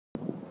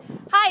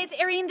Hi, it's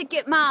Eirene the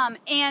GIT Mom,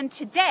 and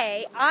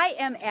today I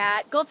am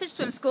at Goldfish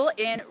Swim School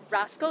in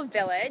Roscoe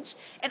Village,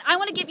 and I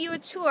want to give you a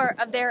tour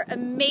of their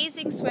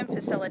amazing swim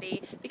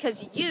facility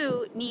because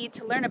you need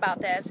to learn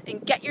about this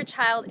and get your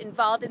child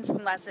involved in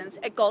swim lessons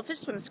at Goldfish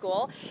Swim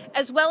School,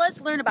 as well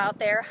as learn about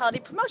their holiday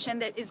promotion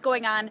that is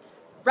going on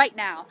right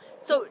now.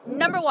 So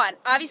number one,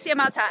 obviously I'm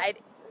outside.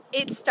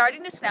 It's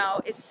starting to snow.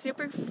 It's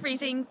super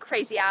freezing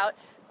crazy out,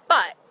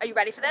 but are you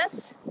ready for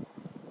this?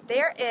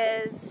 There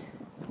is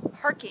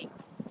parking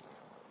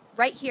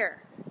right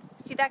here.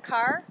 See that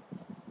car?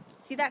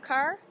 See that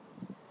car?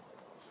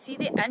 See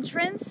the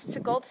entrance to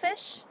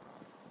Goldfish?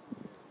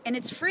 And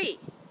it's free.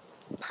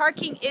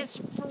 Parking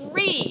is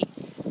free.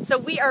 So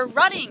we are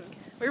running.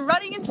 We're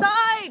running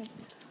inside.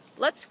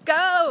 Let's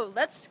go.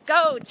 Let's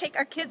go take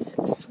our kids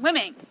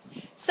swimming.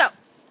 So,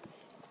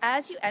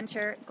 as you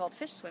enter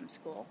Goldfish Swim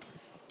School,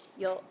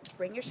 you'll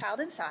bring your child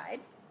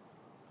inside.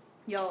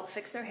 You'll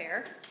fix their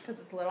hair because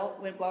it's a little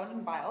windblown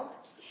and wild.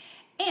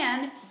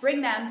 And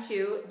bring them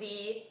to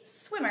the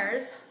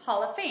Swimmers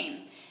Hall of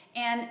Fame.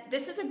 And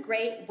this is a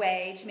great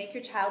way to make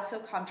your child feel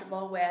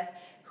comfortable with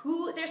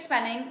who they're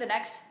spending the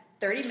next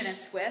 30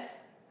 minutes with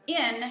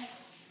in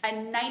a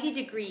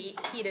 90-degree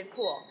heated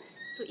pool.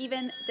 So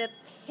even the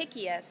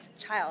pickiest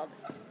child,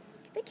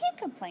 they can't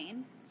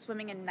complain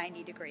swimming in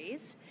 90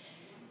 degrees.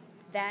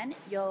 Then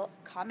you'll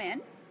come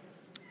in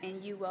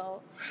and you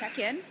will check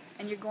in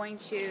and you're going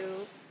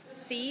to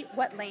see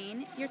what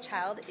lane your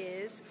child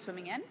is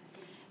swimming in.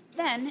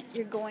 Then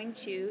you're going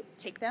to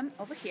take them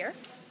over here,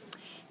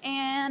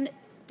 and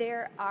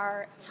there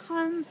are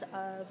tons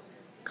of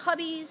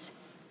cubbies,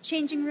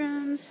 changing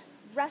rooms,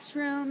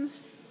 restrooms.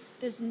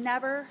 There's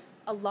never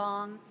a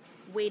long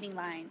waiting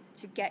line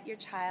to get your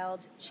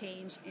child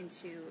changed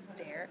into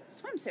their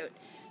swimsuit.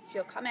 So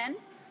you'll come in.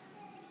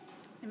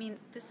 I mean,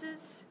 this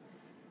is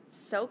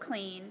so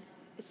clean.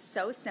 It's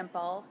so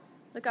simple.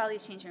 Look at all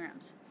these changing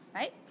rooms,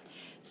 right?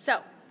 So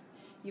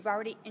you've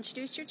already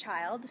introduced your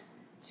child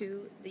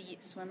to the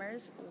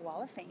Swimmers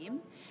Wall of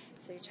Fame,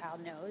 so your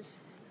child knows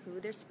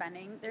who they're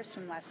spending their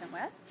swim lesson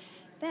with.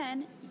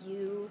 Then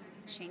you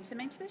change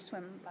them into their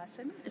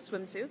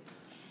swimsuit.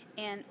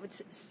 And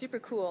what's super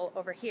cool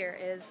over here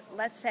is,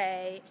 let's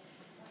say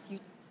you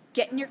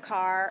get in your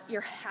car,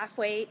 you're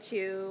halfway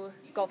to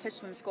Goldfish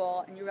Swim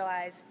School, and you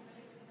realize,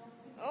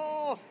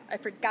 oh, I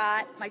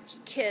forgot my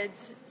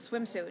kid's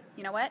swimsuit.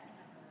 You know what?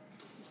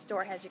 The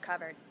store has you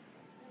covered.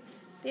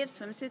 They have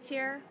swimsuits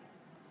here.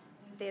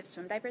 They have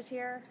swim diapers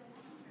here,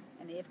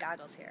 and they have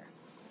goggles here.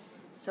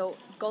 So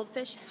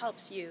Goldfish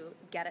helps you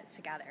get it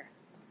together.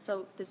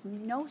 So there's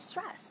no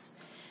stress.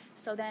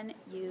 So then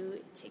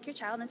you take your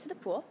child into the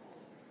pool,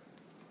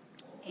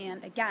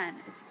 and again,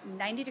 it's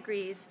 90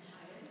 degrees,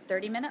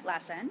 30-minute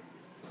lesson,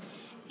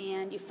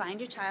 and you find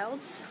your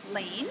child's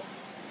lane,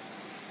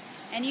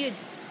 and you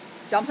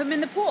dump him in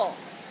the pool.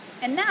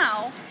 And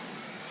now,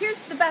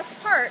 here's the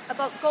best part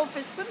about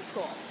Goldfish Swim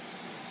School.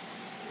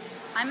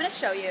 I'm going to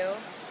show you.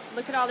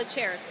 Look at all the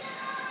chairs.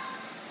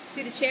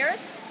 See the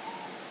chairs?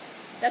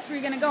 That's where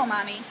you're going to go,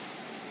 Mommy.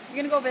 You're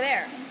going to go over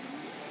there.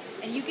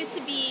 And you get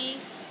to be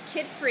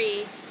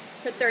kid-free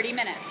for 30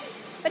 minutes.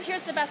 But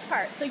here's the best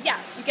part. So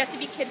yes, you get to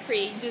be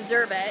kid-free. You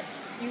deserve it.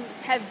 You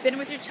have been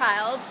with your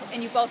child,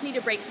 and you both need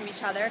a break from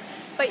each other.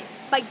 But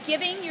by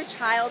giving your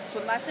child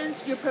swim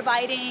lessons, you're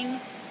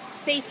providing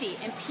safety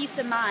and peace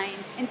of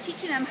mind and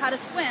teaching them how to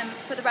swim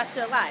for the rest of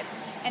their lives.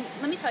 And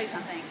let me tell you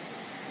something.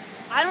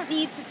 I don't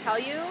need to tell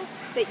you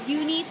that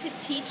you need to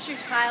teach your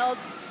child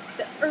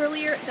the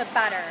earlier the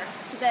better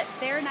so that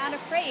they're not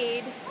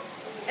afraid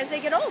as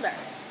they get older.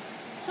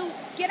 So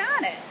get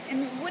on it.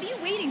 And what are you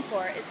waiting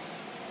for?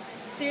 It's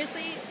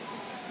seriously,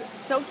 it's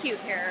so cute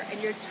here,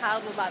 and your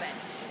child will love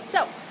it.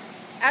 So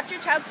after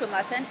your child's swim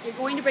lesson, you're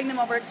going to bring them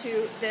over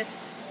to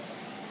this,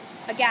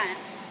 again,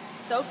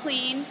 so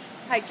clean,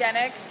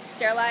 hygienic,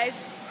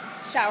 sterilized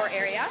shower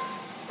area,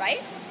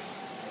 right?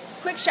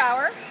 Quick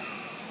shower.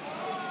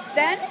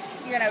 Then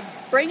you're going to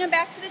bring them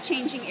back to the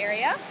changing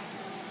area,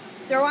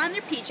 throw on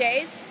their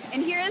PJs,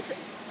 and here's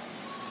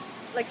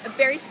like a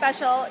very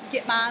special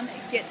GIT Mom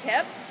GIT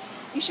tip.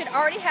 You should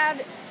already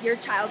have your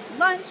child's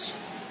lunch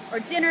or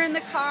dinner in the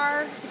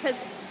car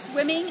because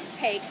swimming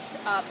takes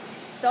up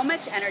so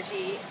much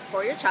energy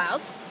for your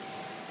child.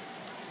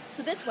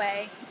 So this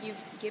way,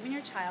 you've given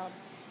your child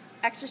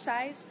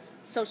exercise,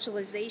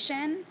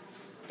 socialization,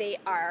 they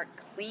are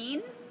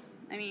clean.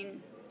 I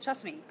mean,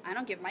 trust me, I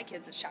don't give my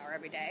kids a shower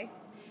every day.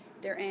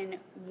 They're in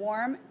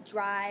warm,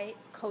 dry,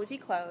 cozy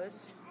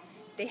clothes.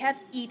 They have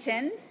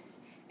eaten,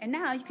 and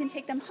now you can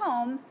take them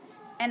home,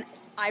 and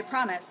I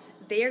promise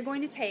they are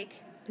going to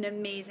take an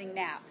amazing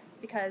nap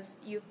because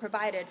you've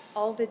provided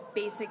all the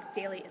basic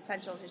daily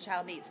essentials your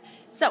child needs.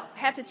 So I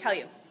have to tell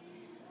you,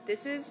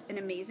 this is an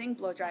amazing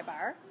blow-dry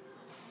bar.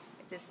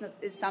 If this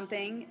is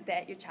something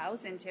that your child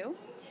is into.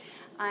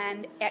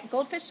 And at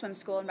Goldfish Swim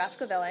School in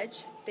Roscoe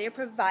Village, they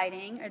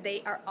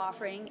are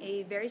offering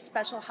a very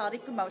special holiday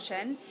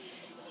promotion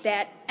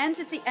that ends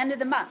at the end of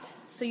the month,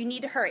 so you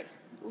need to hurry.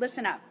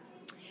 Listen up.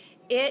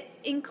 It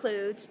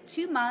includes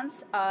 2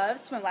 months of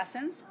swim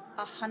lessons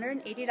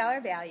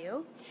 $180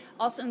 value,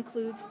 also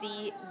includes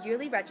the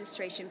yearly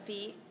registration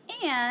fee,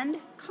 and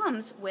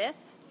comes with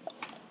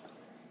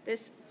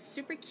this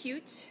super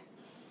cute,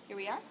 here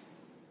we are,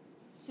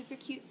 super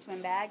cute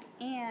swim bag,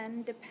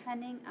 and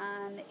depending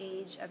on the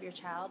age of your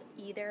child,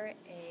 either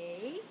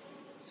a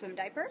swim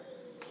diaper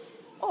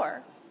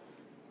or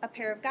a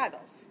pair of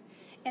goggles.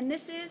 And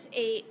this is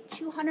a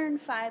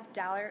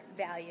 $205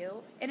 value,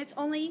 and it's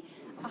only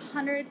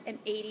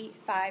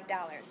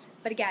 $185.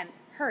 But again,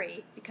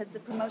 hurry, because the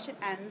promotion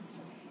ends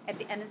at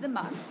the end of the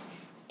month.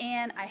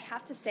 And I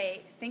have to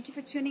say, thank you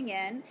for tuning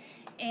in.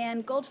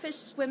 And Goldfish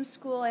Swim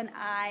School and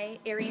I,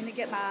 Eirene the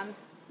GIT Mom,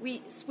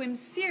 we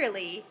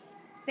sincerely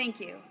thank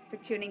you for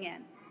tuning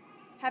in.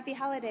 Happy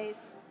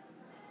holidays.